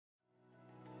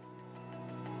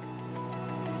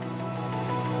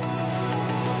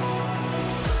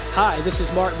Hi, this is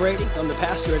Mark Brady. I'm the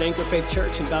pastor at Anchor Faith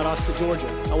Church in Valdosta, Georgia.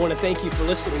 I want to thank you for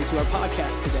listening to our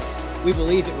podcast today. We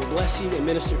believe it will bless you and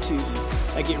minister to you.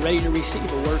 I get ready to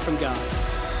receive a word from God.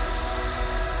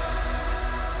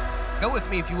 Go with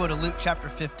me, if you would, to Luke chapter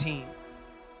 15.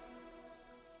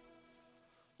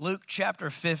 Luke chapter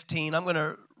 15. I'm going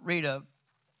to read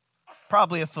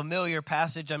probably a familiar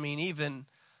passage. I mean, even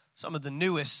some of the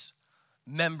newest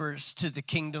members to the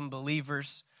kingdom,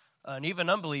 believers, and even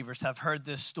unbelievers have heard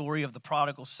this story of the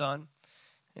prodigal son.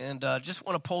 And just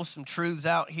want to pull some truths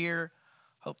out here.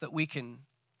 Hope that we can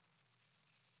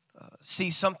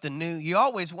see something new. You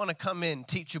always want to come in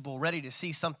teachable, ready to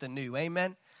see something new.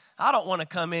 Amen? I don't want to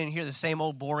come in and hear the same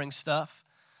old boring stuff.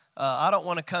 I don't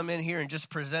want to come in here and just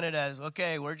present it as,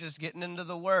 okay, we're just getting into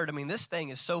the word. I mean, this thing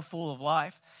is so full of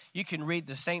life. You can read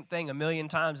the same thing a million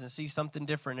times and see something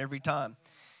different every time.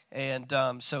 And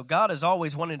so God is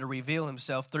always wanting to reveal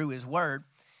himself through his word.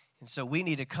 And so we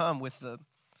need to come with the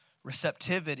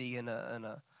receptivity and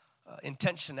a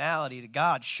intentionality to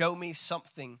God. Show me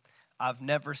something I've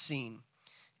never seen.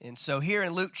 And so here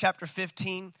in Luke chapter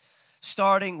 15,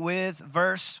 starting with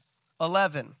verse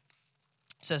 11,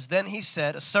 it says, "Then he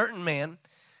said, a certain man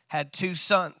had 2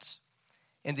 sons,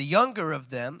 and the younger of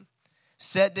them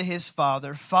said to his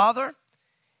father, 'Father,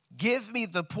 give me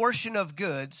the portion of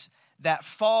goods that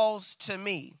falls to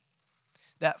me.'"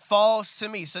 That falls to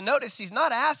me. So notice he's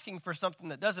not asking for something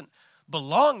that doesn't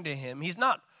belong to him. He's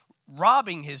not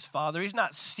robbing his father. He's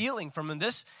not stealing from him.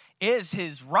 This is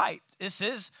his right. This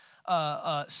is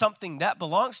something that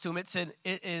belongs to him. It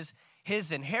is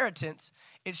his inheritance.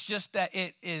 It's just that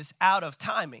it is out of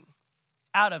timing,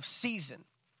 out of season.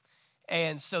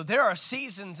 And so there are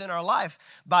seasons in our life.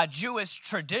 By Jewish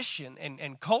tradition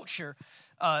and culture,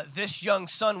 this young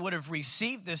son would have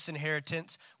received this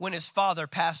inheritance when his father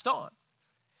passed on.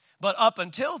 But up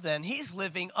until then, he's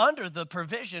living under the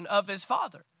provision of his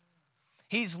father.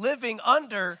 He's living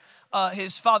under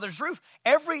his father's roof.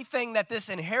 Everything that this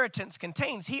inheritance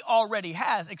contains, he already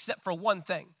has, except for one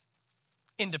thing: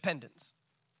 independence.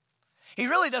 He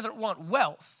really doesn't want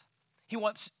wealth. He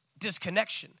wants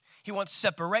disconnection. He wants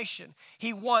separation.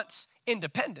 He wants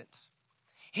independence.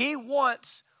 He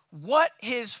wants what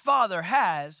his father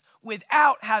has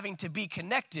without having to be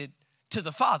connected to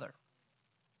the father.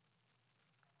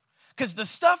 Because the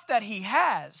stuff that he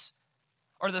has,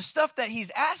 or the stuff that he's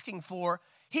asking for,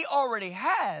 he already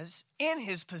has in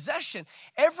his possession.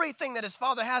 Everything that his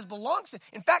father has belongs to him.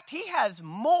 In fact, he has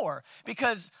more,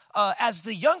 because as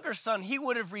the younger son, he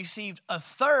would have received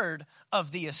 1/3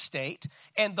 of the estate,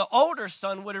 and the older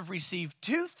son would have received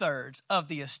 2/3 of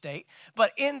the estate.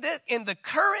 But in the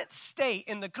current state,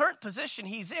 in the current position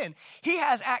he's in, he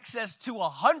has access to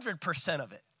 100%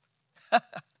 of it.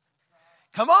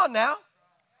 Come on now.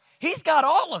 He's got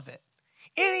all of it.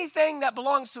 Anything that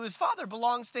belongs to his father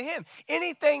belongs to him.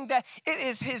 Anything that it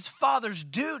is his father's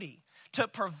duty to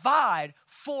provide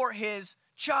for his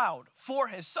child, for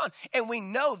his son. And we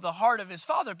know the heart of his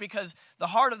father, because the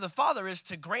heart of the father is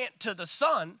to grant to the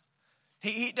son.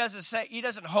 He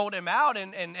doesn't hold him out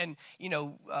and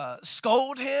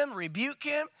scold him, rebuke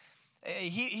him.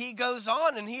 He goes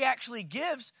on and he actually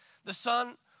gives the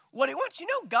son what he wants. You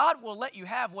know, God will let you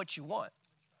have what you want.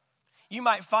 You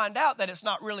might find out that it's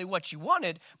not really what you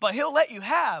wanted, but he'll let you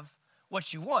have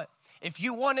what you want. If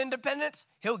you want independence,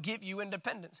 he'll give you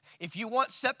independence. If you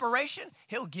want separation,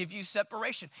 he'll give you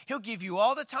separation. He'll give you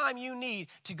all the time you need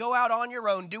to go out on your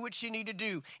own, do what you need to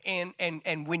do,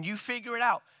 and when you figure it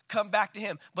out, come back to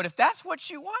him. But if that's what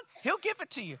you want, he'll give it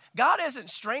to you. God isn't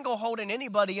strangle-holding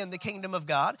anybody in the kingdom of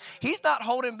God. He's not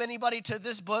holding anybody to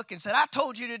this book and said, I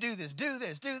told you to do this, do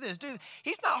this, do this, do this.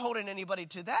 He's not holding anybody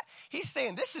to that. He's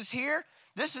saying, this is here.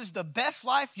 This is the best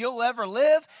life you'll ever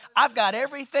live. I've got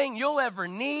everything you'll ever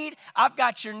need. I've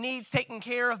got your needs taken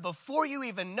care of before you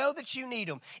even know that you need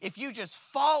them. If you just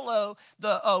follow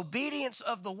the obedience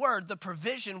of the word, the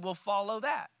provision will follow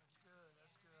that.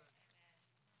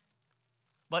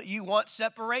 But you want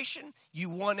separation, you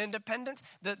want independence.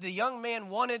 The young man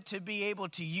wanted to be able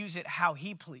to use it how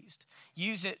he pleased.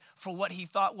 Use it for what he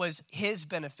thought was his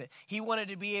benefit. He wanted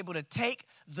to be able to take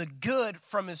the good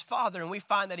from his father, and we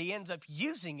find that he ends up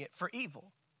using it for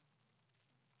evil.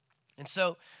 And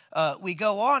so we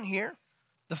go on here.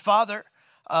 The father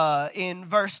in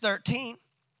verse 13,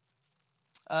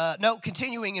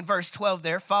 continuing in verse 12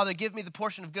 there, "Father, give me the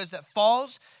portion of goods that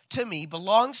falls to me,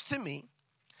 belongs to me."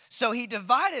 So he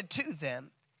divided to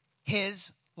them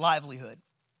his livelihood.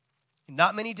 And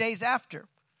not many days after,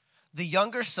 the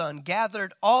younger son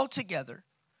gathered all together,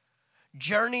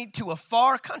 journeyed to a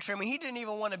far country. I mean, he didn't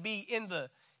even want to be in the,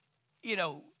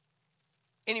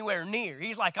 anywhere near.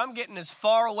 He's like, I'm getting as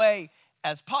far away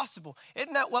as possible.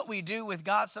 Isn't that what we do with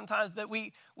God sometimes? That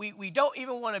we don't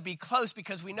even want to be close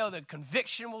because we know that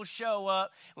conviction will show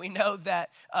up. We know that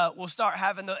we'll start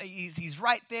having he's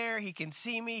right there. He can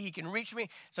see me. He can reach me.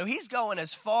 So he's going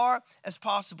as far as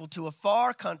possible to a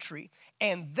far country,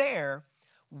 and there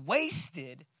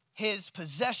wasted his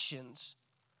possessions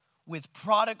with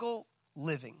prodigal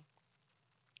living.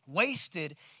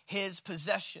 Wasted his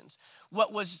possessions.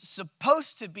 What was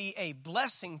supposed to be a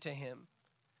blessing to him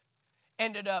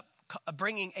ended up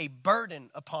bringing a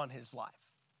burden upon his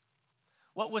life.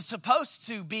 What was supposed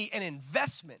to be an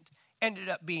investment ended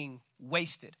up being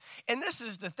wasted. And this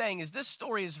is the thing, is this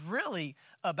story is really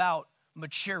about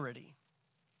maturity.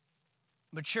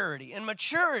 Maturity. And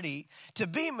maturity, to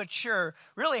be mature,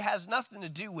 really has nothing to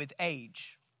do with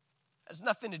age. It has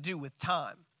nothing to do with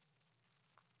time.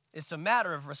 It's a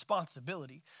matter of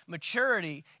responsibility.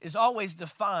 Maturity is always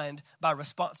defined by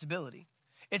responsibility.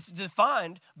 It's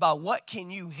defined by what can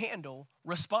you handle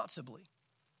responsibly.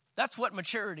 That's what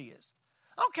maturity is.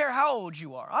 I don't care how old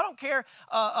you are. I don't care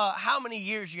how many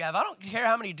years you have. I don't care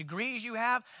how many degrees you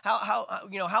have,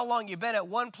 how long you've been at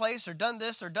one place or done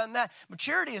this or done that.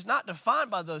 Maturity is not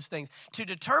defined by those things. To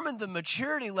determine the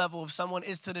maturity level of someone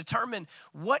is to determine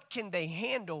what can they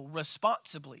handle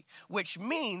responsibly, which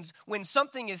means when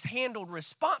something is handled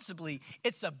responsibly,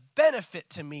 it's a benefit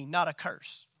to me, not a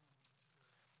curse.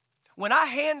 When I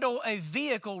handle a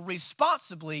vehicle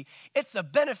responsibly, it's a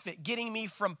benefit getting me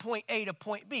from point A to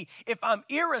point B. If I'm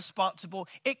irresponsible,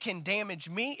 it can damage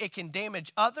me, it can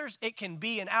damage others, it can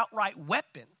be an outright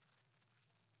weapon.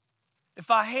 If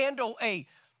I handle a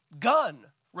gun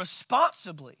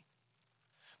responsibly,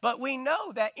 but we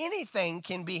know that anything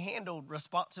can be handled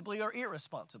responsibly or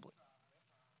irresponsibly.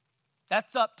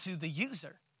 That's up to the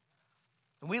user.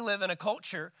 We live in a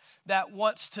culture that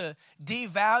wants to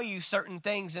devalue certain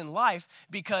things in life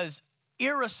because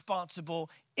irresponsible,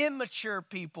 immature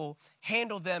people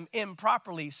handle them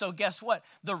improperly. So guess what?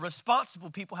 The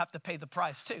responsible people have to pay the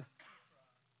price too.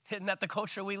 Isn't that the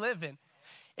culture we live in?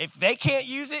 If they can't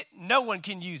use it, no one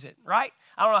can use it, right?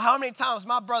 I don't know how many times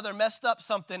my brother messed up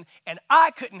something and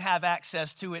I couldn't have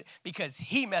access to it because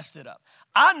he messed it up.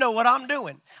 I know what I'm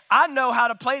doing. I know how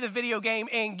to play the video game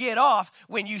and get off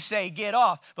when you say get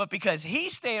off. But because he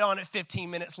stayed on it 15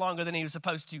 minutes longer than he was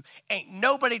supposed to, ain't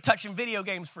nobody touching video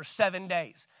games for 7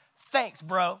 days. Thanks,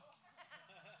 bro.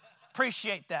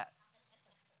 Appreciate that.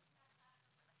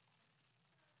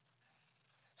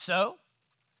 So,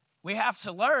 we have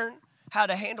to learn how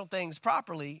to handle things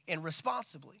properly and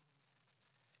responsibly.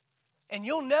 And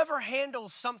you'll never handle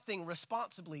something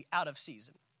responsibly out of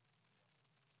season.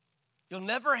 You'll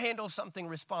never handle something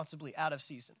responsibly out of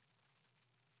season.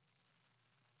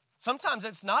 Sometimes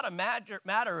it's not a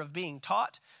matter of being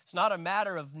taught. It's not a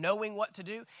matter of knowing what to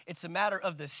do. It's a matter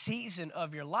of the season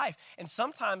of your life. And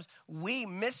sometimes we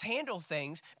mishandle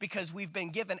things because we've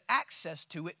been given access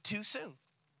to it too soon.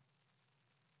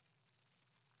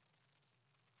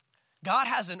 God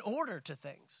has an order to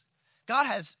things. God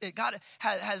has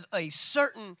a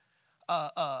certain,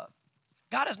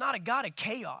 God is not a God of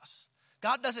chaos.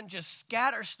 God doesn't just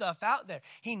scatter stuff out there.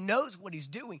 He knows what he's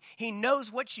doing. He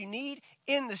knows what you need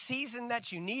in the season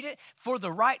that you need it for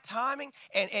the right timing.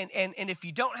 And if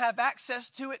you don't have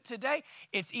access to it today,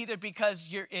 it's either because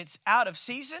it's out of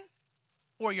season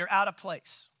or you're out of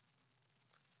place.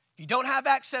 If you don't have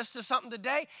access to something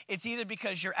today, it's either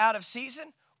because you're out of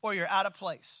season or you're out of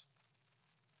place.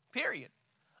 Period.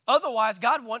 Otherwise,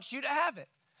 God wants you to have it.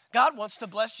 God wants to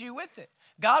bless you with it.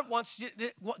 God wants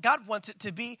it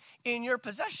to be in your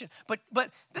possession. But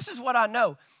this is what I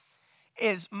know,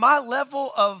 is my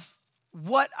level of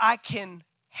what I can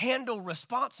handle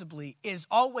responsibly is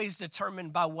always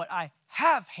determined by what I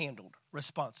have handled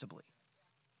responsibly.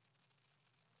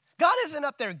 God isn't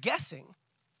up there guessing.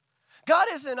 God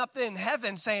isn't up there in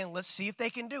heaven saying, let's see if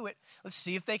they can do it. Let's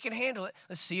see if they can handle it.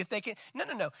 Let's see if they can.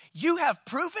 No. You have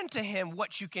proven to him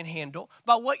what you can handle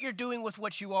by what you're doing with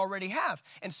what you already have.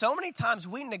 And so many times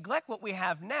we neglect what we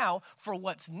have now for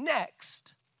what's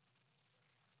next.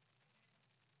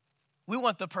 We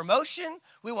want the promotion.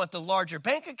 We want the larger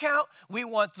bank account. We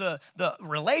want the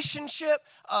relationship.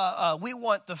 We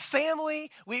want the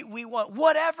family. We want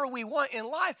whatever we want in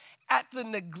life at the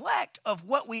neglect of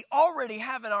what we already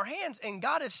have in our hands. And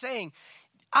God is saying,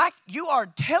 you are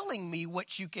telling me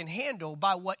what you can handle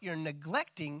by what you're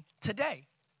neglecting today.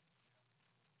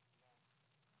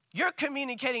 You're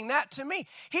communicating that to me.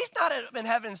 He's not in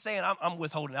heaven saying, I'm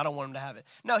withholding. I don't want him to have it.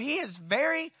 No, he is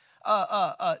very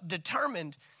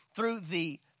determined through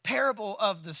the parable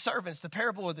of the servants, the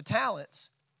parable of the talents,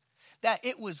 that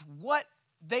it was what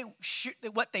they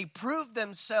proved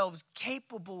themselves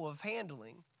capable of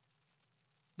handling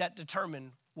that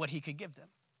determined what he could give them.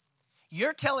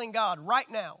 You're telling God right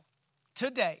now,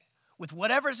 today, with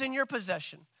whatever's in your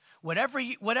possession,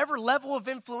 whatever level of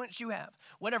influence you have,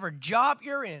 whatever job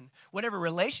you're in, whatever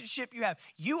relationship you have,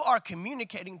 you are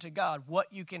communicating to God what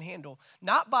you can handle,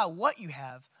 not by what you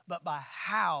have, but by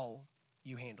how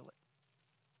you handle it.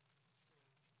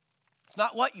 It's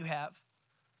not what you have,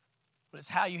 but it's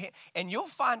how you handle it. And you'll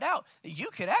find out that you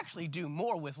could actually do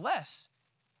more with less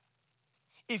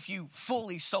if you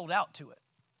fully sold out to it.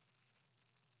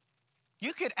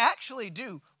 You could actually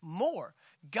do more.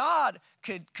 God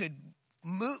could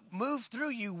move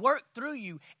through you, work through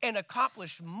you, and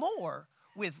accomplish more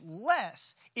with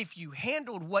less if you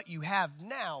handled what you have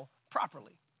now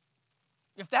properly.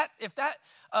 If that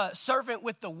servant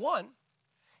with the one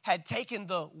had taken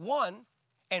the one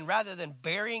and rather than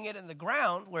burying it in the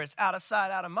ground where it's out of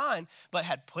sight, out of mind, but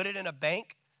had put it in a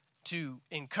bank to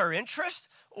incur interest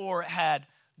or had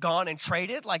gone and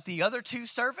traded like the other two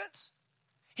servants,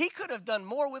 he could have done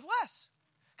more with less.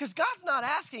 Because God's not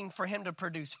asking for him to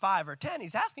produce 5 or 10.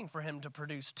 He's asking for him to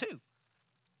produce 2.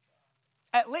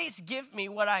 At least give me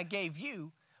what I gave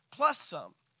you plus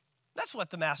some. That's what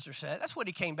the master said. That's what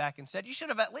he came back and said. You should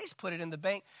have at least put it in the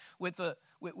bank with the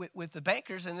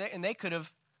bankers, and they could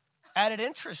have added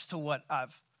interest to what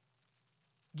I've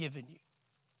given you.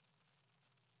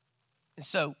 And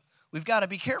so we've got to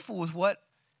be careful with what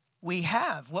we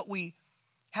have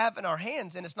in our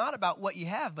hands. And it's not about what you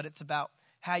have, but it's about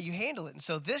how you handle it. And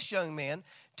so this young man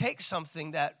takes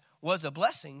something that was a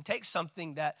blessing, takes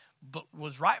something that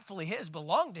was rightfully his,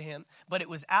 belonged to him, but it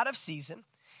was out of season.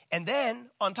 And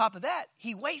then on top of that,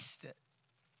 he wastes it.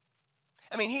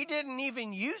 I mean, he didn't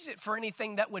even use it for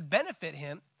anything that would benefit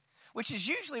him, which is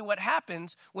usually what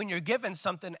happens when you're given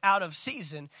something out of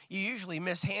season. You usually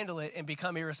mishandle it and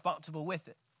become irresponsible with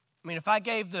it. I mean, if I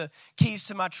gave the keys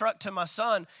to my truck to my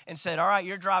son and said, all right,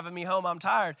 you're driving me home, I'm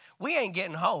tired, we ain't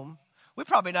getting home. We're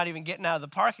probably not even getting out of the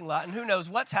parking lot, and who knows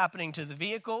what's happening to the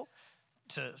vehicle,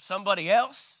 to somebody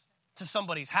else, to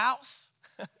somebody's house.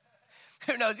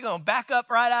 Who knows, you're going to back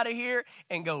up right out of here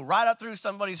and go right up through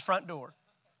somebody's front door.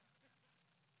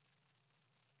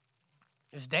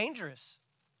 It's dangerous.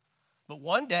 But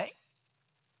one day,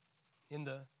 in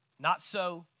the not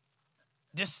so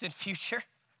distant future,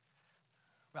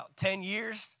 about 10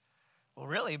 years, well,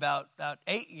 really about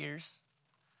 8 years,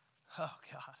 oh,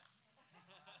 God.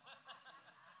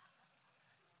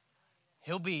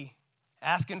 He'll be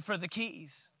asking for the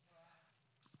keys.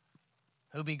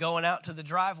 He'll be going out to the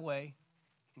driveway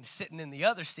and sitting in the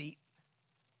other seat.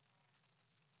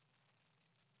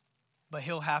 But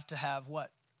he'll have to have what?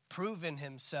 Proven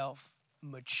himself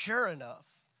mature enough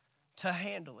to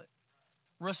handle it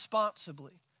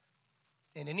responsibly.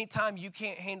 And anytime you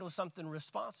can't handle something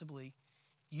responsibly,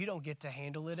 you don't get to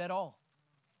handle it at all.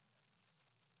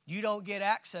 You don't get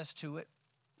access to it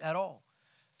at all.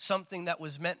 Something that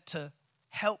was meant to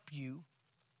help you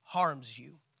harms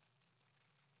you.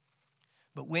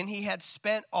 But when he had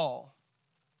spent all,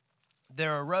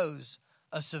 there arose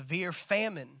a severe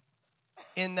famine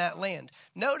in that land.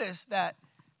 Notice that,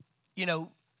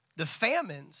 the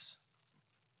famines,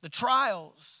 the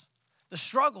trials, the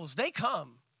struggles, they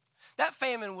come. That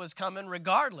famine was coming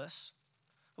regardless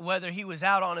of whether he was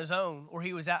out on his own or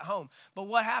he was at home. But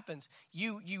what happens?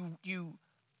 You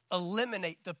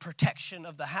eliminate the protection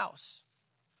of the house.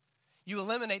 You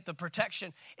eliminate the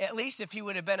protection. At least if he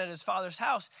would have been at his father's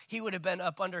house, he would have been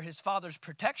up under his father's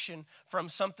protection from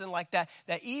something like that.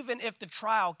 That even if the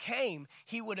trial came,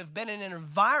 he would have been in an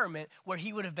environment where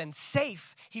he would have been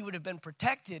safe. He would have been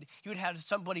protected. He would have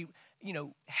somebody,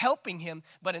 helping him.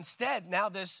 But instead, now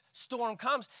this storm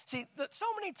comes. See, so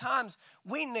many times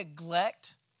we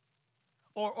neglect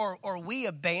or we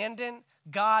abandon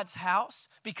God's house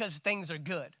because things are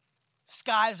good.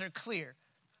 Skies are clear.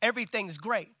 Everything's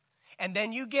great. And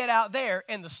then you get out there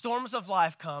and the storms of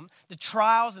life come, the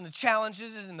trials and the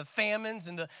challenges and the famines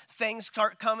and the things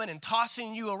start coming and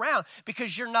tossing you around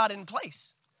because you're not in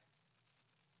place.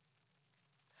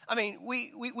 I mean,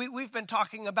 we've been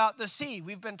talking about the seed.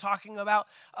 We've been talking about,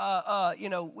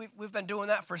 we've been doing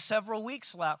that for several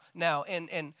weeks now.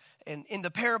 And in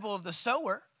the parable of the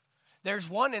sower, there's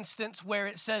one instance where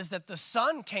it says that the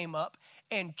sun came up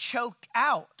and choked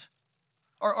out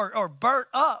or burnt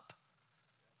up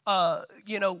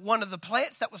one of the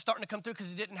plants that was starting to come through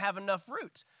because it didn't have enough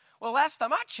roots. Well, last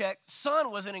time I checked,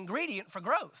 sun was an ingredient for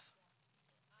growth.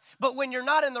 But when you're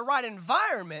not in the right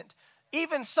environment,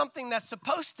 even something that's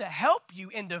supposed to help you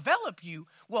and develop you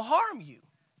will harm you.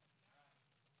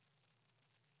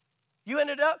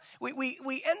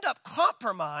 We end up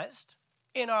compromised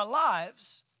in our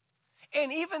lives,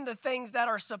 And even the things that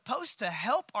are supposed to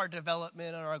help our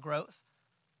development and our growth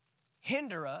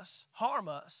hinder us, harm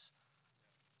us.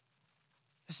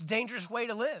 It's a dangerous way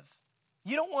to live.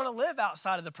 You don't want to live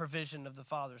outside of the provision of the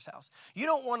Father's house. You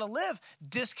don't want to live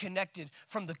disconnected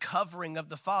from the covering of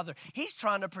the Father. He's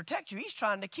trying to protect you. He's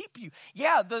trying to keep you.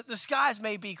 Yeah, the skies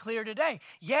may be clear today.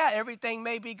 Yeah, everything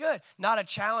may be good. Not a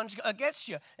challenge against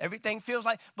you. Everything feels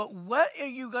like, but what are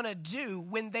you going to do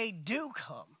when they do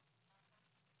come?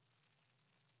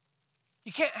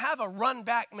 You can't have a run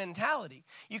back mentality.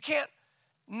 You can't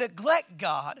neglect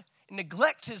God,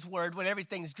 neglect his word when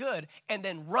everything's good, and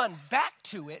then run back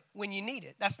to it when you need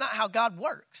it. That's not how God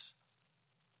works.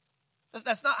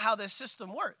 That's not how this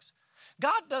system works.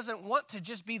 God doesn't want to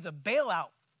just be the bailout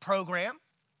program.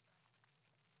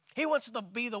 He wants to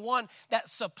be the one that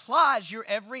supplies your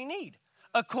every need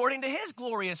according to his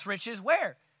glorious riches.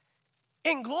 Where?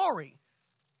 In glory.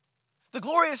 The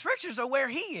glorious riches are where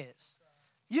he is.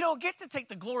 You don't get to take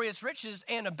the glorious riches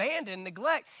and abandon,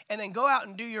 neglect, and then go out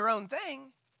and do your own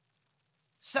thing.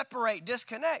 Separate,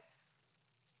 disconnect.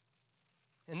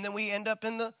 And then we end up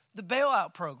in the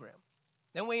bailout program.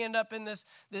 Then we end up in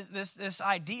this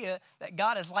idea that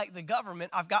God is like the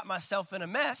government. I've got myself in a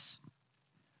mess.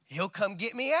 He'll come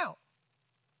get me out.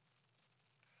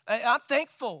 I'm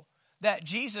thankful that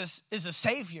Jesus is a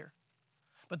Savior.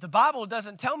 But the Bible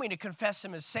doesn't tell me to confess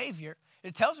him as Savior.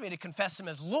 It tells me to confess him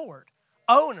as Lord,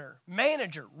 owner,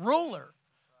 manager, ruler.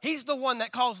 He's the one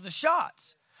that calls the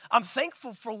shots. I'm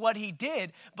thankful for what he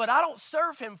did, but I don't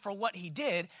serve him for what he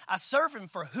did. I serve him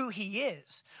for who he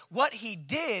is. What he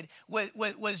did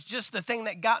was just the thing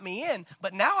that got me in,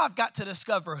 but now I've got to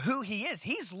discover who he is.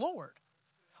 He's Lord,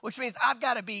 which means I've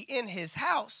got to be in his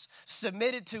house,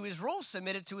 submitted to his rules,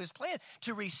 submitted to his plan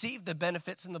to receive the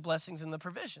benefits and the blessings and the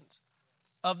provisions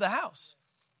of the house.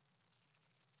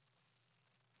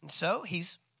 And so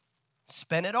he's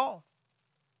spent it all.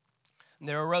 And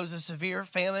there arose a severe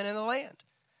famine in the land.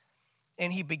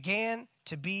 And he began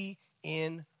to be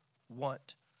in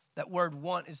want. That word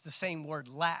want is the same word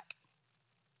lack.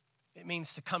 It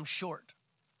means to come short.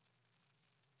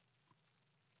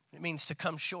 It means to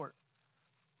come short.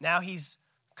 Now he's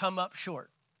come up short.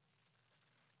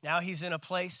 Now he's in a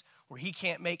place where he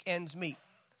can't make ends meet.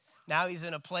 Now he's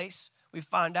in a place, we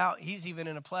find out he's even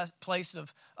in a place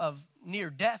of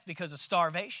near death because of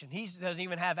starvation. He doesn't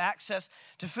even have access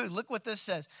to food. Look what this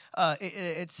says.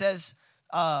 It says...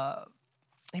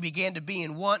 he began to be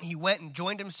in want. He went and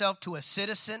joined himself to a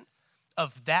citizen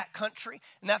of that country.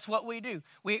 And that's what we do.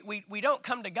 We don't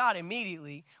come to God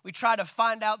immediately. We try to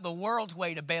find out the world's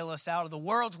way to bail us out or the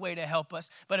world's way to help us.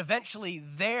 But eventually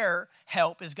their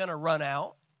help is going to run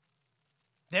out.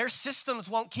 Their systems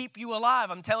won't keep you alive.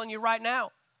 I'm telling you right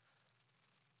now.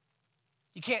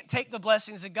 You can't take the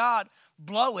blessings of God,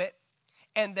 blow it,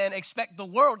 and then expect the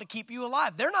world to keep you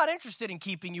alive. They're not interested in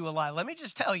keeping you alive. Let me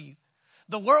just tell you.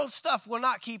 The world stuff will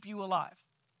not keep you alive.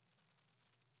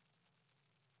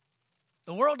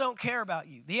 The world don't care about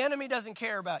you. The enemy doesn't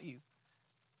care about you.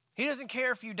 He doesn't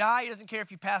care if you die. He doesn't care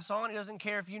if you pass on. He doesn't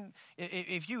care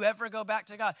if you ever go back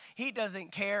to God. He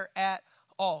doesn't care at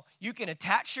all. You can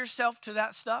attach yourself to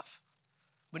that stuff,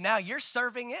 but now you're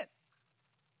serving it.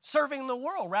 Serving the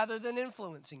world rather than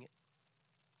influencing it.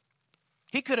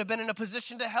 He could have been in a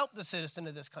position to help the citizen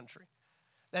of this country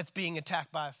that's being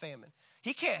attacked by a famine.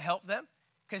 He can't help them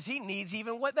because he needs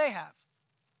even what they have.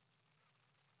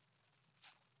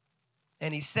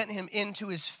 And he sent him into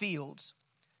his fields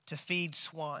to feed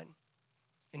swine.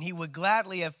 And he would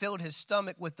gladly have filled his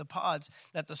stomach with the pods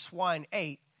that the swine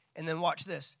ate. And then watch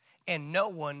this. And no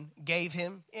one gave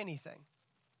him anything.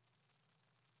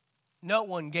 No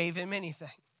one gave him anything.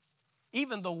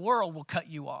 Even the world will cut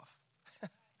you off.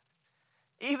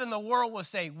 Even the world will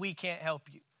say, we can't help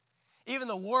you. Even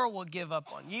the world will give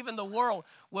up on you. Even the world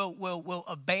will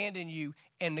abandon you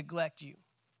and neglect you.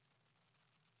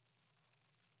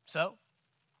 So,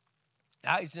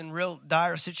 now he's in real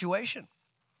dire situation.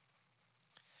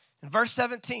 In verse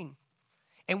 17,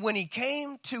 and when he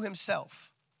came to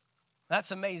himself,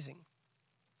 that's amazing.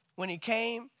 When he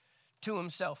came to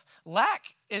himself.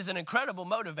 Lack is an incredible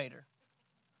motivator.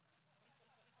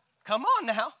 Come on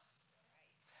now.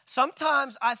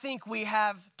 Sometimes I think we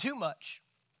have too much.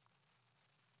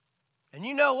 And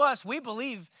you know us, we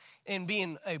believe in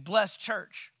being a blessed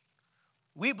church.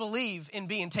 We believe in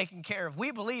being taken care of.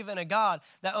 We believe in a God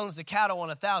that owns the cattle on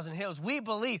 1,000 hills. We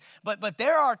believe, but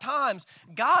there are times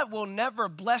God will never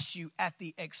bless you at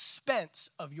the expense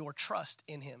of your trust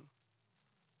in him.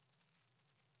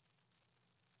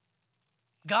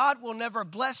 God will never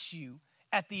bless you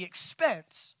at the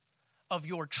expense of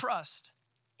your trust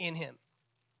in him.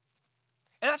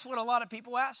 And that's what a lot of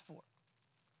people ask for.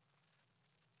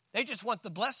 They just want the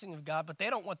blessing of God, but they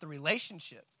don't want the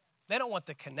relationship. They don't want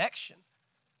the connection.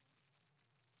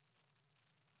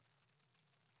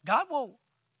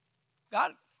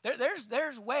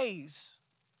 There's ways.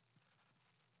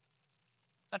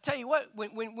 I tell you what,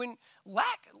 when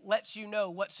lack lets you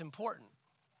know what's important.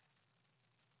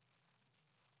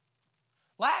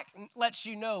 Lack lets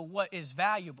you know what is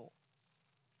valuable.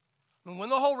 When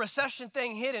the whole recession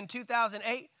thing hit in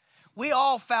 2008, we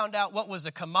all found out what was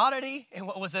a commodity and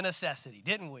what was a necessity,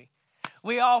 didn't we?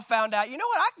 We all found out, you know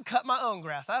what, I can cut my own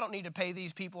grass. I don't need to pay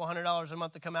these people $100 a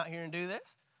month to come out here and do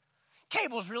this.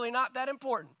 Cable's really not that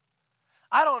important.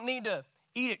 I don't need to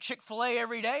eat at Chick-fil-A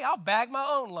every day. I'll bag my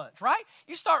own lunch, right?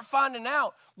 You start finding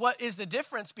out what is the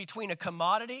difference between a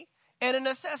commodity and a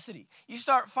necessity. You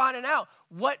start finding out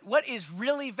what is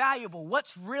really valuable,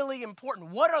 what's really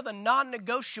important, what are the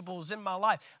non-negotiables in my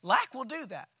life. Lack will do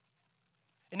that.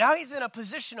 And now he's in a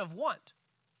position of want.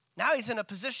 Now he's in a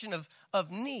position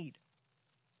of need.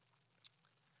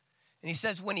 And he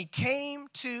says, when he came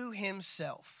to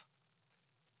himself,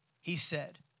 he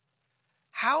said,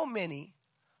 how many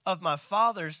of my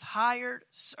father's hired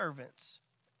servants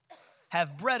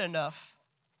have bread enough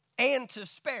and to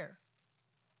spare?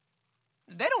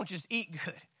 They don't just eat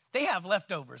good. They have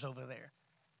leftovers over there.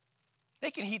 They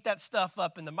can heat that stuff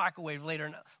up in the microwave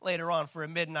later on for a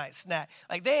midnight snack.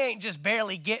 Like, they ain't just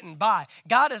barely getting by.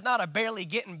 God is not a barely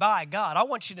getting by God. I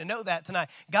want you to know that tonight.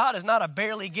 God is not a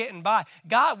barely getting by.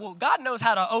 God knows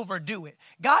how to overdo it.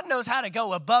 God knows how to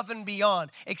go above and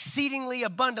beyond, exceedingly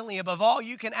abundantly above all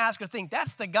you can ask or think.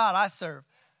 That's the God I serve.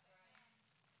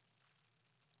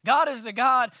 God is the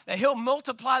God that he'll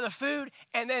multiply the food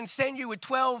and then send you with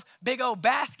 12 big old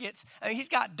baskets. I mean, he's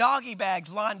got doggy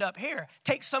bags lined up here.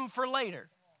 Take some for later.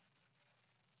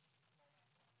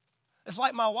 It's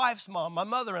like my wife's mom, my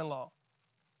mother-in-law.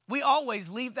 We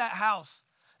always leave that house.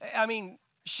 I mean,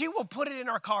 she will put it in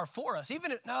our car for us.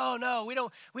 Even if, we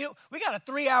don't. We got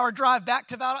a 3-hour drive back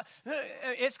to Valdosta.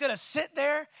 It's going to sit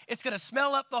there. It's going to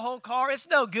smell up the whole car. It's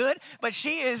no good. But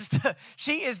she is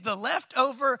the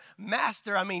leftover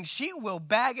master. I mean, she will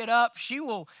bag it up. She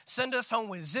will send us home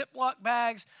with Ziploc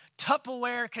bags,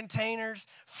 Tupperware containers,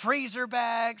 freezer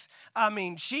bags. I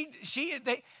mean,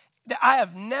 I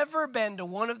have never been to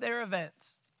one of their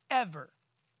events ever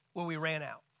where we ran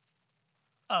out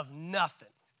of nothing.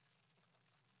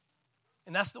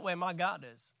 And that's the way my God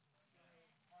is.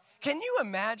 Can you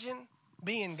imagine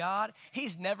being God?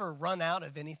 He's never run out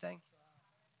of anything.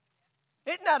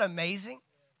 Isn't that amazing?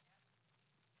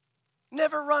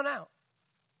 Never run out.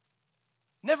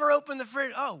 Never open the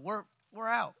fridge. Oh, we're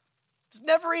out. It's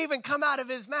never even come out of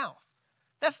his mouth.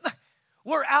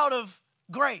 We're out of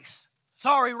grace.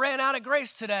 Sorry, ran out of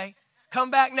grace today.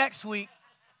 Come back next week.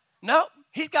 Nope,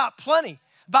 he's got plenty.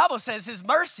 The Bible says his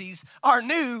mercies are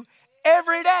new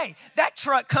every day. That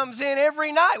truck comes in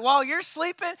every night while you're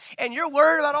sleeping and you're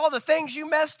worried about all the things you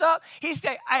messed up. He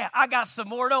said, hey, I got some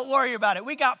more. Don't worry about it.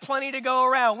 We got plenty to go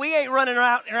around. We ain't running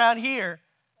around here.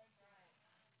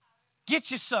 Get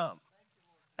you some.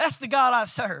 That's the God I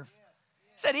serve.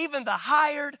 He said even the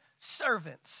hired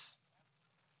servants.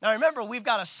 Now remember, we've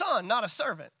got a son, not a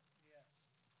servant.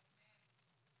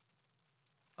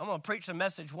 I'm going to preach a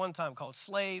message one time called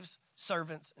Slaves,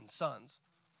 Servants, and Sons.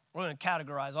 We're going to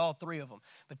categorize all three of them.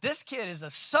 But this kid is a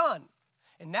son,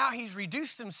 and now he's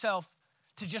reduced himself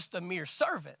to just a mere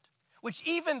servant, which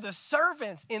even the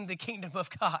servants in the kingdom of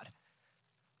God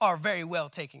are very well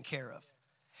taken care of.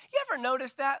 You ever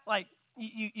notice that? Like,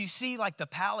 you see like the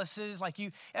palaces, like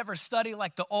you ever study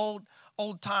like the old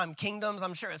time kingdoms?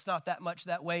 I'm sure it's not that much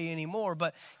that way anymore,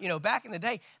 but you know, back in the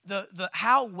day, the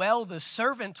how well the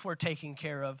servants were taken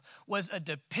care of was a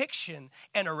depiction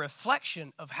and a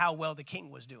reflection of how well the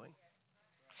king was doing.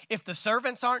 If the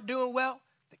servants aren't doing well,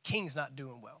 the king's not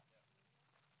doing well.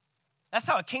 That's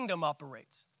how a kingdom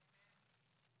operates.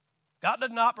 God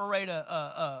doesn't operate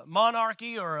a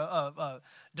monarchy or a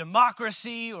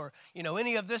democracy or, you know,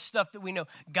 any of this stuff that we know.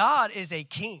 God is a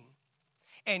king.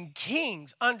 And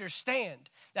kings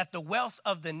understand that the wealth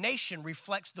of the nation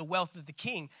reflects the wealth of the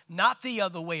king, not the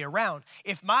other way around.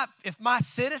 If my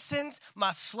citizens, my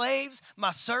slaves,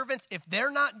 my servants, if they're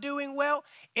not doing well,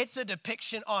 it's a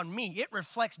depiction on me. It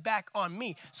reflects back on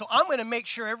me. So I'm going to make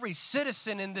sure every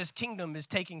citizen in this kingdom is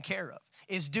taken care of,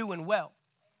 is doing well.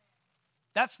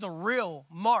 That's the real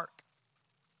mark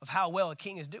of how well a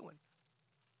king is doing.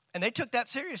 And they took that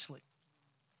seriously.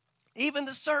 Even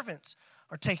the servants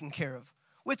are taken care of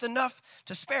with enough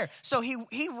to spare. So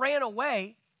he ran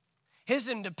away. His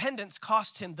independence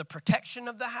cost him the protection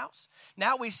of the house.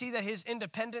 Now we see that his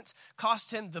independence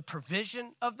cost him the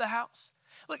provision of the house.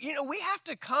 Look, you know, we have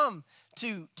to come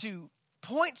to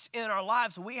points in our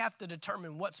lives we have to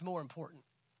determine what's more important.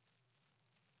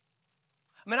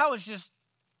 I mean, I was just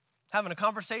having a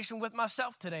conversation with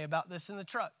myself today about this in the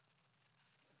truck.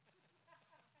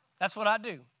 That's what I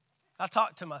do. I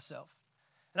talk to myself.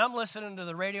 And I'm listening to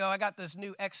the radio. I got this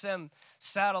new XM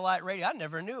satellite radio. I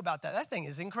never knew about that. That thing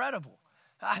is incredible.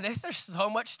 There's so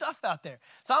much stuff out there.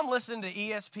 So I'm listening to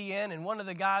ESPN, and one of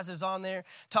the guys is on there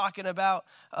talking about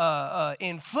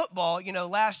in football. You know,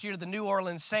 last year the New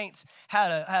Orleans Saints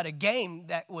had a game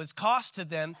that was cost to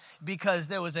them because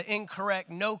there was an incorrect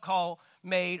no call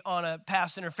made on a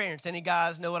pass interference. Any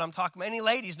guys know what I'm talking about? Any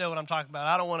ladies know what I'm talking about?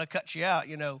 I don't want to cut you out,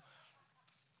 you know.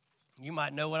 You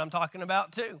might know what I'm talking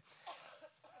about too.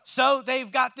 So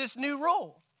they've got this new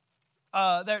rule.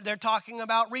 They're talking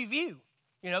about review,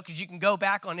 you know, because you can go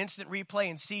back on instant replay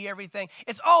and see everything.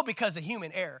 It's all because of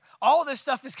human error. All this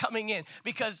stuff is coming in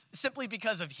simply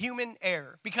because of human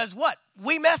error. Because what?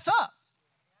 We mess up.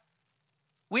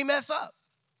 We mess up.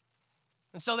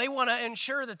 And so they want to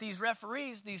ensure that these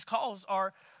referees, these calls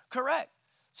are correct.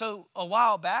 So a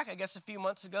while back, I guess a few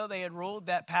months ago, they had ruled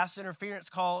that pass interference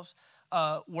calls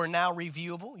were now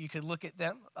reviewable. You could look at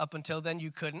them. Up until then,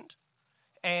 you couldn't.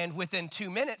 And within 2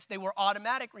 minutes, they were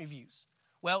automatic reviews.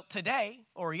 Well, today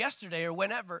or yesterday or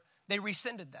whenever, they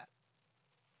rescinded that.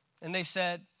 And they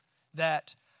said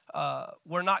that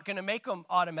we're not going to make them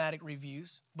automatic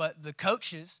reviews, but the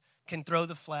coaches can throw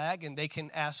the flag and they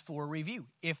can ask for a review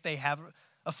if they have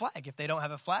a flag. If they don't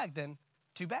have a flag, then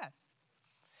too bad.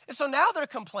 And so now they're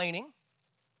complaining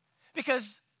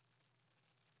because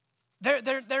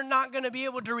they're not going to be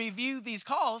able to review these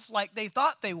calls like they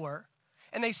thought they were.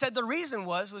 And they said the reason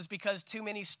was because too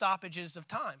many stoppages of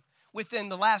time. Within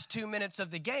the last 2 minutes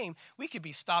of the game, we could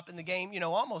be stopping the game, you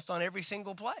know, almost on every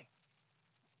single play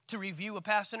to review a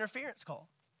pass interference call.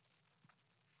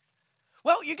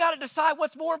 Well, you got to decide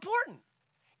what's more important.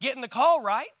 Getting the call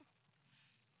right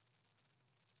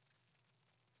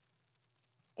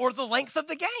or the length of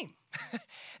the game.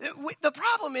 The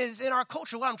problem is in our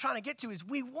culture, what I'm trying to get to is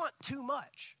we want too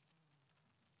much.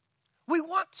 We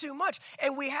want too much.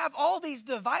 And we have all these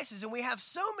devices and we have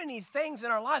so many things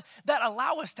in our lives that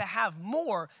allow us to have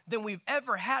more than we've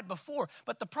ever had before.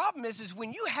 But the problem is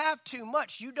when you have too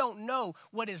much, you don't know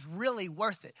what is really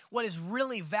worth it, what is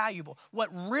really valuable, what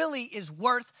really is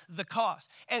worth the cost.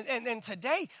 And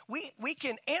today, we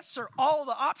can answer all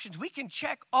the options. We can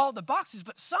check all the boxes.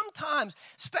 But sometimes,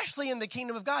 especially in the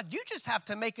kingdom of God, you just have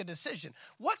to make a decision.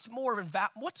 What's more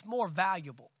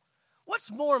valuable? What's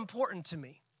more important to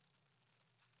me?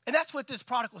 And that's what this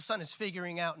prodigal son is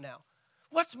figuring out now.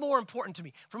 What's more important to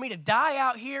me? For me to die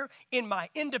out here in my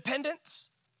independence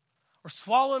or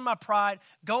swallowing my pride,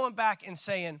 going back and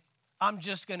saying, I'm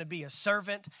just going to be a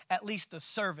servant. At least the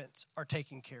servants are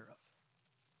taken care of.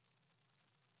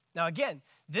 Now again,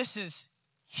 this is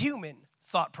human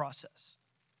thought process.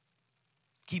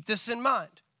 Keep this in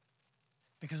mind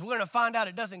because we're going to find out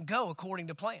it doesn't go according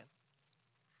to plan.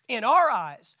 In our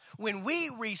eyes, when we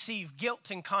receive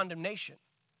guilt and condemnation,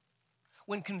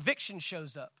 when conviction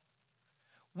shows up,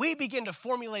 we begin to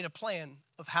formulate a plan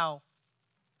of how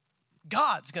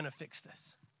God's going to fix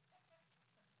this.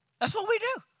 That's what we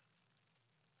do.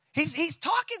 He's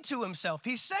talking to himself.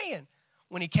 He's saying,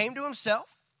 when he came to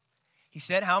himself, he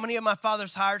said, how many of my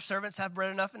father's hired servants have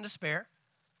bread enough and to spare?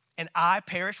 And I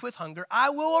perish with hunger. I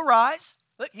will arise.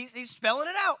 Look, he's spelling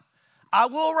it out. I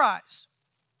will arise.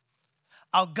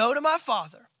 I'll go to my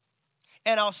father.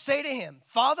 And I'll say to him,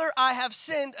 Father, I have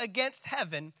sinned against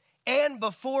heaven and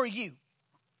before you.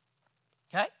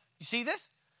 Okay? You see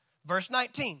this? Verse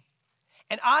 19.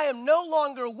 And I am no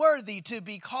longer worthy to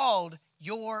be called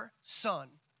your son.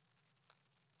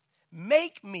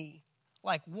 Make me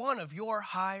like one of your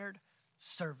hired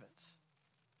servants.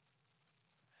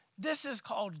 This is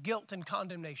called guilt and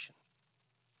condemnation.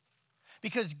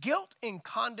 Because guilt and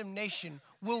condemnation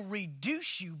will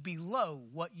reduce you below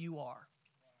what you are.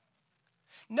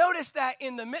 Notice that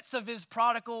in the midst of his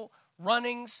prodigal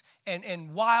runnings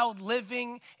and wild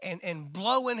living and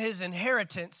blowing his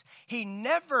inheritance, he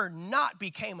never not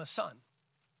became a son.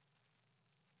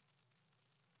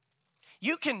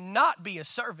 You cannot be a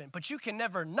servant, but you can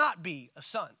never not be a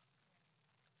son.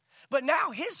 But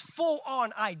now his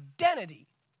full-on identity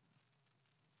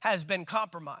has been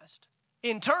compromised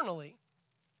internally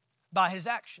by his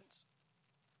actions.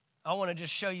 I want to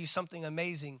just show you something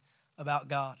amazing about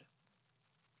God.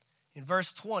 In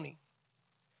verse 20,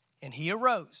 and he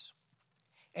arose,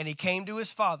 and he came to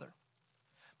his father.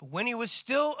 But when he was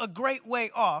still a great way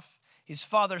off, his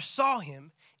father saw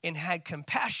him and had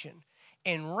compassion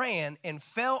and ran and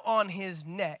fell on his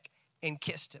neck and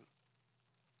kissed him.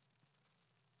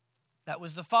 That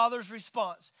was the Father's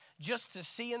response, just to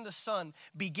seeing the Son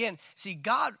begin. See,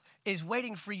 God is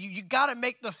waiting for you. You got to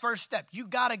make the first step. You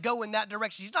got to go in that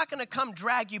direction. He's not going to come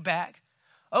drag you back.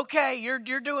 Okay,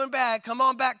 you're doing bad. Come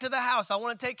on back to the house. I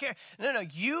want to take care. No,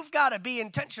 you've got to be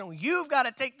intentional. You've got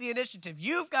to take the initiative.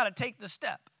 You've got to take the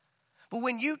step. But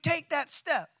when you take that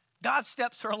step, God's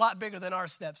steps are a lot bigger than our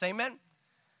steps. Amen?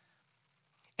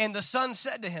 And the son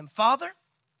said to him, Father,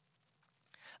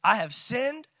 I have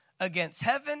sinned against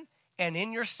heaven and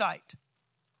in your sight,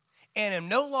 and am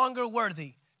no longer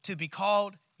worthy to be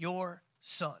called your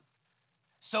son.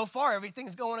 So far,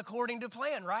 everything's going according to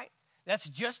plan, right? That's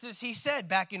just as he said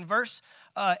back in verse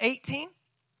 18.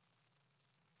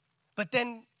 But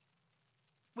then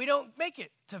we don't make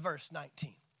it to verse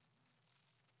 19.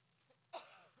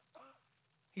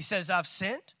 He says, I've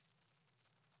sinned.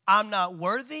 I'm not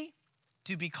worthy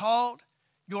to be called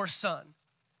your son.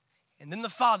 And then the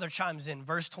father chimes in,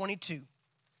 verse 22.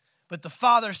 But the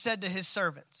father said to his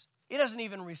servants, he doesn't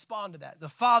even respond to that. The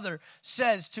father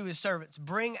says to his servants,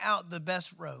 bring out the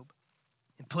best robe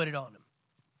and put it on him.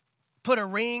 Put a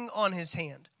ring on his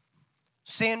hand,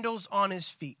 sandals on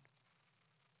his feet.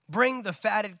 Bring the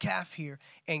fatted calf here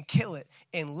and kill it,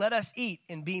 and let us eat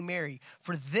and be merry.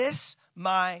 For this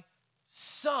my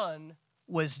son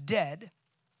was dead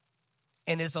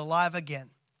and is alive again.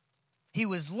 He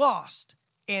was lost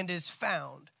and is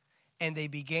found, and they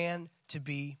began to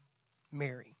be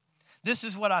merry. This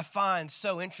is what I find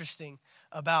so interesting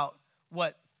about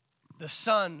what the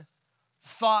son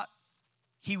thought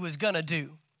he was going to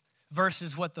do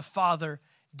versus what the father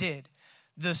did.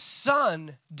 The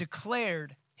son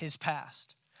declared his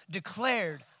past,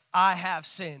 declared, I have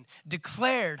sinned,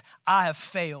 declared, I have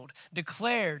failed,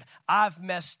 declared, I've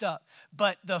messed up.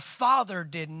 But the father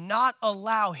did not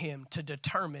allow him to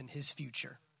determine his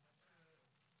future.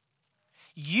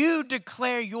 You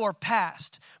declare your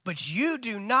past, but you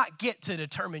do not get to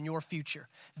determine your future.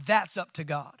 That's up to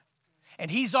God. And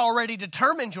he's already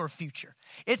determined your future.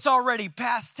 It's already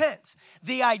past tense.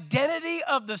 The identity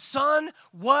of the son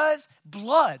was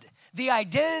blood. The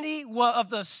identity of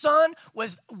the son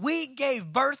was, we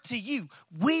gave birth to you.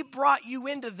 We brought you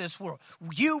into this world.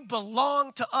 You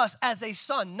belong to us as a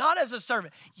son, not as a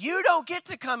servant. You don't get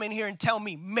to come in here and tell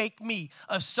me, make me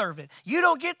a servant. You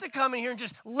don't get to come in here and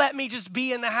just let me just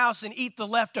be in the house and eat the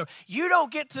leftover. You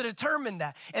don't get to determine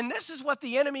that. And this is what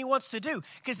the enemy wants to do.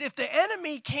 Because if the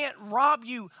enemy can't rob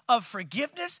you of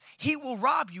forgiveness, he will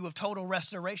rob you of total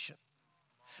restoration.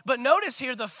 But notice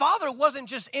here, the father wasn't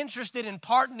just interested in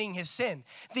pardoning his sin.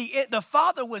 The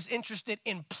father was interested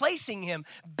in placing him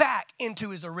back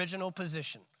into his original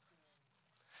position.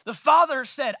 The father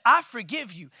said, I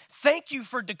forgive you. Thank you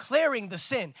for declaring the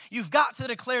sin. You've got to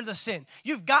declare the sin.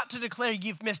 You've got to declare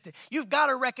you've missed it. You've got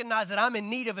to recognize that I'm in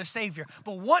need of a savior.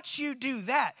 But once you do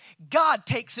that, God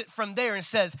takes it from there and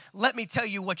says, let me tell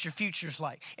you what your future's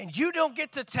like. And you don't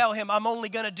get to tell him, I'm only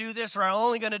going to do this, or I'm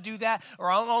only going to do that,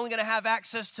 or I'm only going to have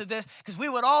access to this, because we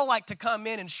would all like to come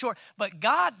in and short. But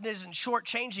God isn't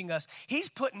shortchanging us. He's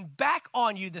putting back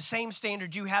on you the same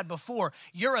standard you had before.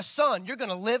 You're a son. You're going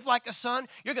to live like a son.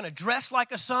 You're going to dress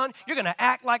like a son. You're going to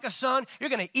act like a son. You're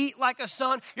going to eat like a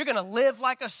son. You're going to live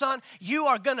like a son. You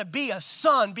are going to be a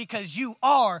son because you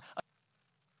are.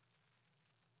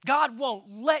 God won't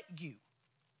let you.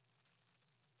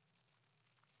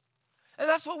 And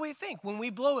that's what we think when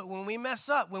we blow it, when we mess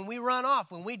up, when we run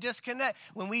off, when we disconnect,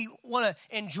 when we want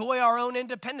to enjoy our own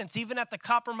independence, even at the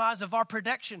compromise of our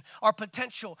protection, our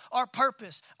potential, our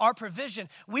purpose, our provision.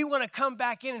 We want to come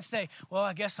back in and say, well,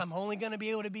 I guess I'm only going to be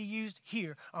able to be used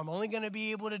here. I'm only going to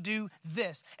be able to do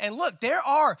this. And look, there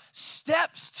are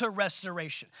steps to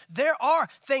restoration. There are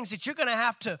things that you're going to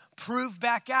have to prove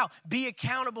back out, be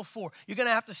accountable for. You're going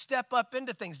to have to step up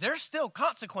into things. There's still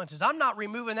consequences. I'm not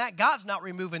removing that. God's not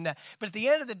removing that. But at the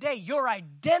end of the day, your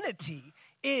identity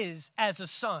is as a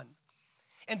son.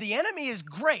 And the enemy is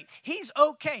great. He's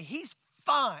okay. He's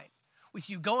fine with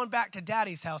you going back to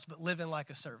daddy's house, but living like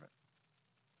a servant.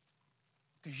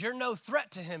 Because you're no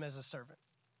threat to him as a servant.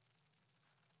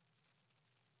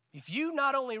 If you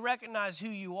not only recognize who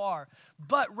you are,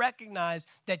 but recognize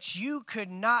that you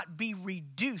could not be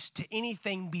reduced to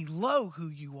anything below who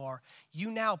you are,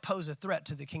 you now pose a threat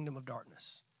to the kingdom of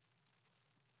darkness.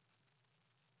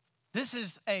 This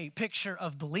is a picture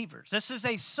of believers. This is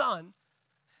a son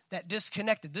that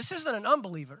disconnected. This isn't an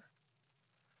unbeliever.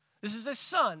 This is a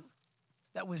son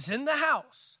that was in the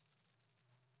house,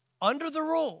 under the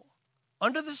rule,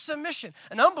 under the submission.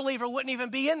 An unbeliever wouldn't even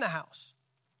be in the house.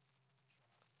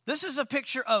 This is a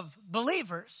picture of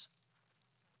believers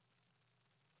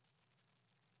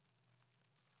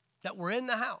that were in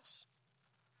the house.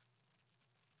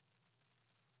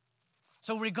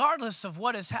 So regardless of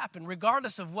what has happened,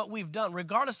 regardless of what we've done,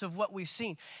 regardless of what we've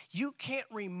seen, you can't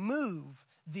remove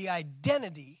the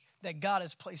identity that God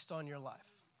has placed on your life.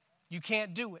 You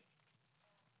can't do it.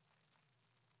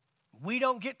 We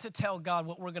don't get to tell God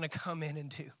what we're going to come in and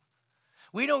do.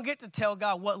 We don't get to tell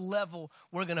God what level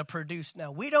we're going to produce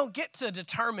now. We don't get to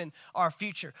determine our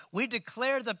future. We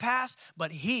declare the past,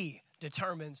 but He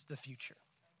determines the future.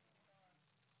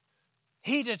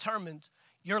 He determines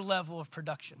your level of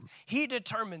production. He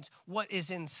determines what is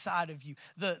inside of you.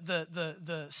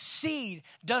 The seed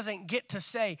doesn't get to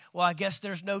say, well, I guess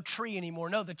there's no tree anymore.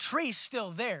 No, the tree's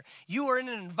still there. You are in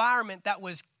an environment that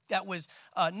was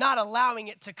not allowing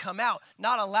it to come out,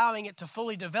 not allowing it to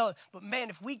fully develop. But man,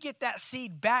 if we get that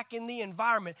seed back in the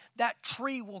environment, that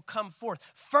tree will come forth.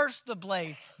 First the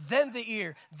blade, then the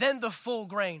ear, then the full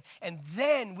grain. And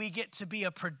then we get to be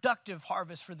a productive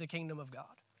harvest for the kingdom of God.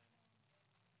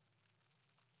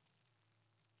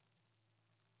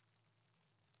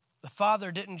 The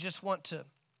Father didn't just want to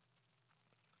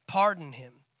pardon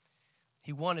him.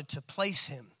 He wanted to place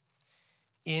him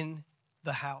in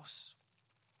the house.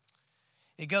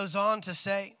 It goes on to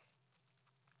say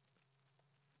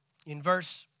in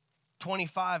verse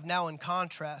 25, now in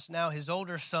contrast, now his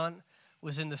older son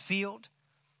was in the field,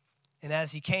 and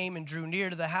as he came and drew near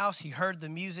to the house, he heard the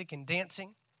music and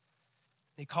dancing.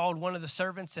 He called one of the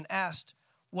servants and asked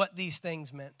what these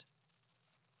things meant.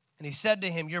 And he said to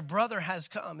him, your brother has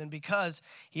come, and because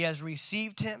he has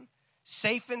received him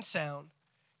safe and sound,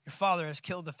 your father has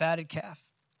killed the fatted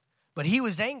calf. But he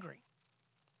was angry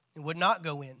and would not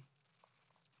go in.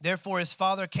 Therefore his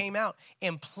father came out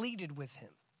and pleaded with him.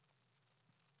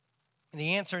 And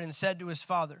he answered and said to his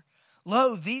father,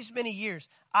 lo, these many years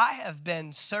I have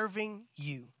been serving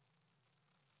you.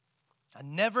 I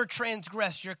never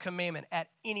transgressed your commandment at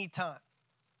any time.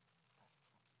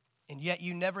 And yet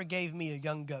you never gave me a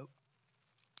young goat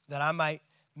that I might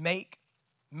make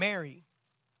merry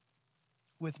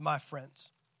with my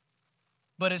friends.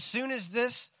 But as soon as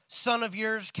this son of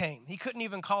yours came, he couldn't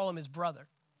even call him his brother.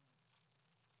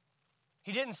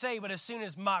 He didn't say, but as soon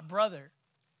as my brother,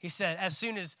 he said, as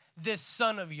soon as this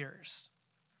son of yours.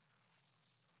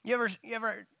 You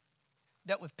ever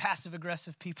dealt with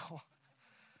passive-aggressive people?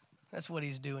 That's what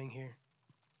he's doing here.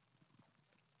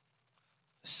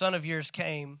 The son of yours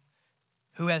came,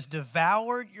 who has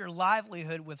devoured your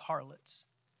livelihood with harlots.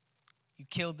 You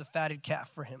killed the fatted calf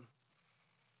for him.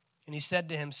 And he said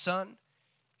to him, son,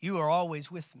 you are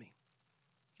always with me,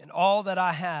 and all that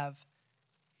I have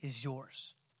is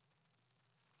yours.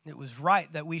 It was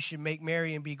right that we should make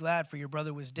merry and be glad, for your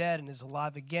brother was dead and is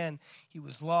alive again. He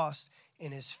was lost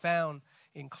and is found.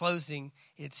 In closing,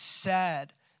 it's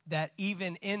sad that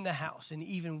even in the house and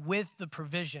even with the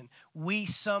provision, we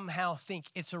somehow think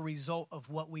it's a result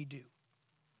of what we do.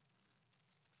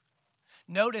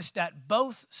 Notice that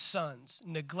both sons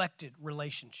neglected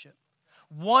relationship.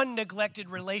 One neglected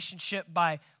relationship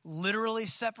by literally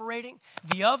separating.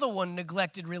 The other one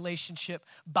neglected relationship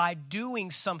by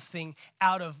doing something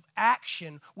out of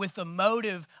action with the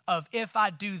motive of, if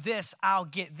I do this, I'll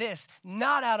get this.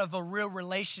 Not out of a real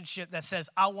relationship that says,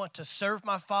 I want to serve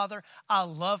my father. I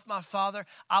love my father.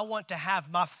 I want to have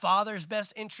my father's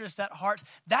best interests at heart.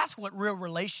 That's what real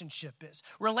relationship is.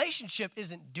 Relationship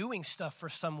isn't doing stuff for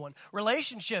someone.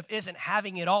 Relationship isn't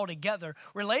having it all together.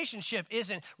 Relationship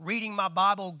isn't reading my Bible,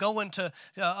 going to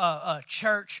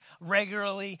church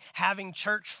regularly, having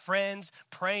church friends,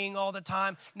 praying all the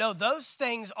time. No, those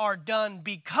things are done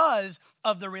because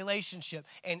of the relationship.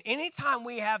 And anytime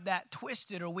we have that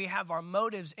twisted or we have our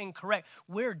motives incorrect,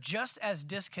 we're just as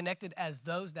disconnected as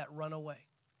those that run away.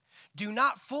 Do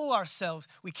not fool ourselves.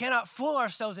 We cannot fool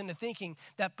ourselves into thinking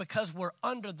that because we're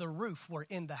under the roof, we're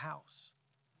in the house.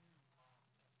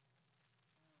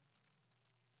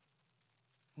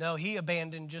 No, he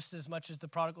abandoned just as much as the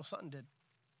prodigal son did.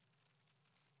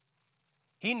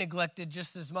 He neglected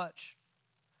just as much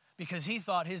because he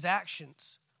thought his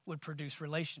actions would produce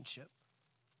relationship.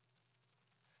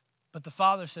 But the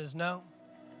Father says, no,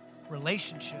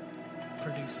 relationship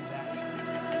produces actions.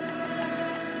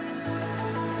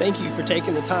 Thank you for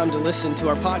taking the time to listen to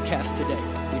our podcast today.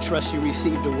 We trust you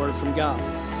received a word from God.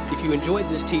 If you enjoyed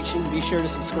this teaching, be sure to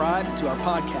subscribe to our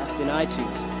podcast in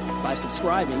iTunes. By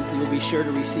subscribing, you'll be sure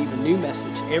to receive a new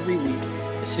message every week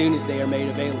as soon as they are made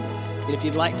available. And if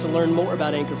you'd like to learn more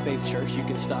about Anchor Faith Church, you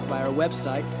can stop by our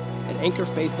website at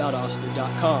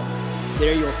anchorfaith.asta.com.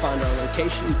 There you'll find our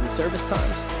locations and service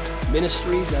times,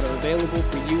 ministries that are available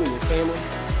for you and your family.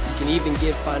 You can even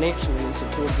give financially in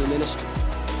support of the ministry.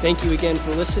 Thank you again for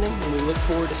listening, and we look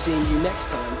forward to seeing you next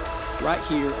time right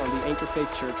here on the Anchor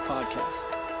Faith Church podcast.